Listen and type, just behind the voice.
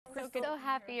So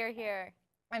happy you're here.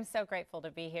 I'm so grateful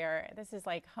to be here. This is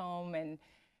like home and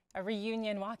a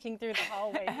reunion walking through the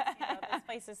hallways. This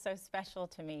place is so special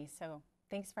to me. So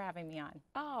thanks for having me on.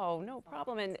 Oh, no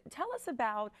problem. And tell us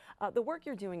about the work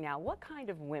you're doing now. What kind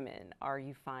of women are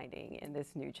you finding in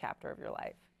this new chapter of your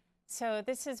life? So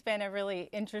this has been a really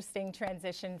interesting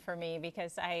transition for me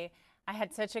because I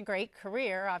had such a great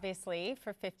career, obviously,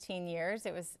 for 15 years.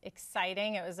 It was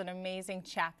exciting. It was an amazing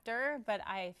chapter, but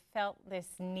I felt this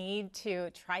need to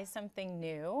try something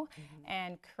new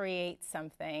and create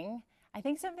something. I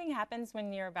think something happens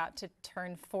when you're about to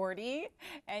turn 40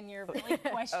 and you're really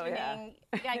questioning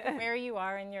like, where you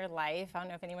are in your life. I don't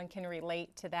know if anyone can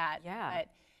relate to that, but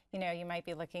you know, you might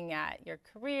be looking at your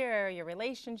career, your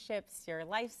relationships, your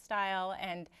lifestyle,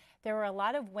 and there were a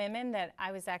lot of women that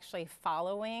I was actually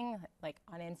following, like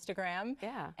on Instagram,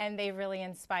 and they really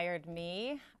inspired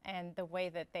me and the way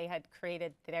that they had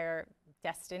created their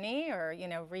destiny or, you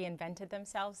know, reinvented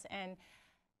themselves. And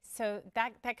so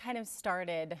that kind of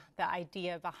started the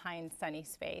idea behind Sunny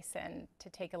Space and to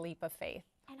take a leap of faith.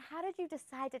 And how did you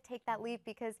decide to take that leap?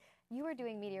 Because you were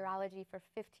doing meteorology for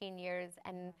 15 years,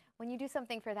 and when you do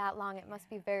something for that long, it must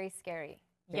be very scary.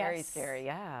 Very scary,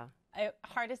 yeah.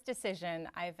 Hardest decision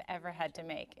I've ever had to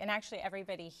make. And actually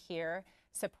everybody here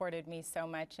supported me so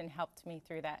much and helped me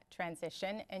through that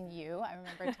transition. And you, I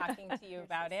remember talking to you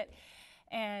about it.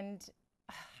 And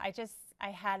I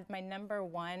had my number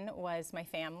one was my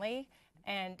family.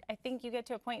 And I think you get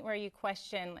to a point where you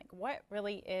question, like, what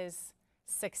really is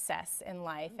success in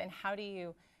life and how do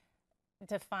you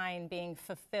define being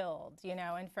fulfilled, you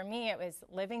know? And for me, it was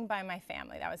living by my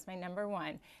family. That was my number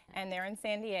one. And they're in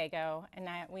San Diego, and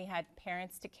we had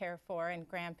parents to care for and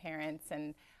grandparents,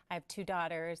 and I have 2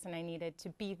 daughters, and I needed to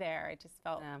be there. I just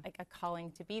felt like a calling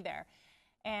to be there.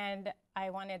 And I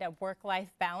wanted a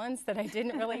work-life balance that I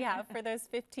didn't really have for those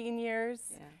 15 years.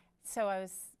 So I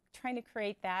was trying to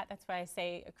create that. That's why I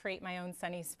say create my own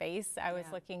sunny space. I was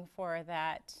looking for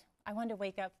that. I wanted to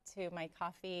wake up to my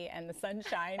coffee and the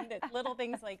sunshine, little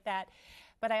things like that.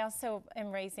 But I also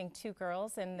am raising 2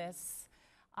 girls in this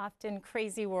often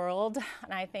crazy world.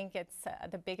 And I think it's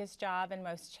the biggest job and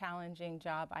most challenging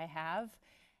job I have.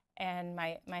 And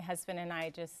my husband and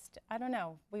I just, I don't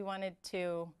know, we wanted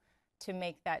to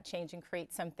make that change and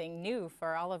create something new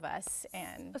for all of us.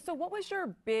 And so what was your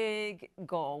big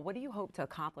goal? What do you hope to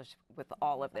accomplish with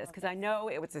all of this? Because I know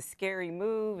it was a scary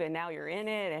move and now you're in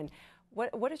it. And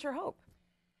what is your hope?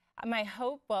 My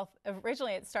hope, well,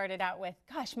 originally it started out with,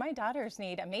 gosh, my daughters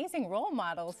need amazing role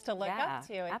models to look up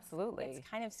to. Absolutely. It's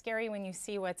kind of scary when you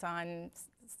see what's on,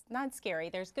 not scary,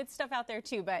 there's good stuff out there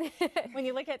too, but when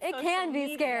you look at it can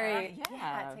be scary.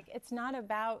 It's not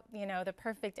about, you know, the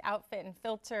perfect outfit and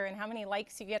filter and how many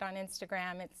likes you get on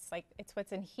Instagram. It's like, it's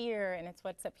what's in here and it's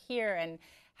what's up here and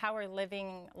how we're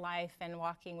living life and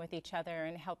walking with each other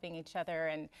and helping each other.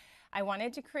 And I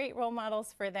wanted to create role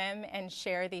models for them and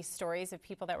share these stories of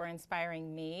people that were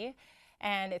inspiring me.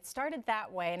 And it started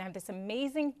that way, and I have this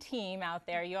amazing team out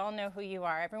there. You all know who you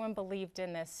are. Everyone believed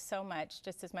in this so much,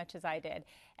 just as much as I did.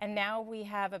 And now we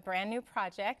have a brand new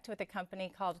project with a company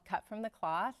called Cut from the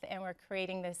Cloth, and we're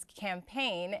creating this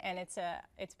campaign, and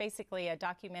it's basically a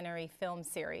documentary film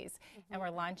series. And we're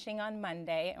launching on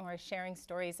Monday, and we're sharing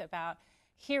stories about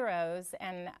heroes.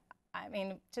 And I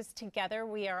mean, just together,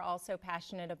 we are also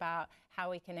passionate about how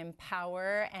we can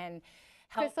empower and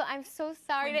help. Crystal, I'm so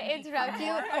sorry to interrupt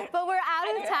you, but we're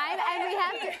out of time,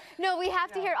 and we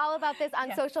have to hear all about this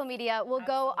on social media. We'll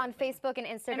go on Facebook and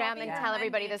Instagram and tell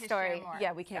everybody the story.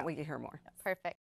 Yeah, we can't wait to hear more. Perfect.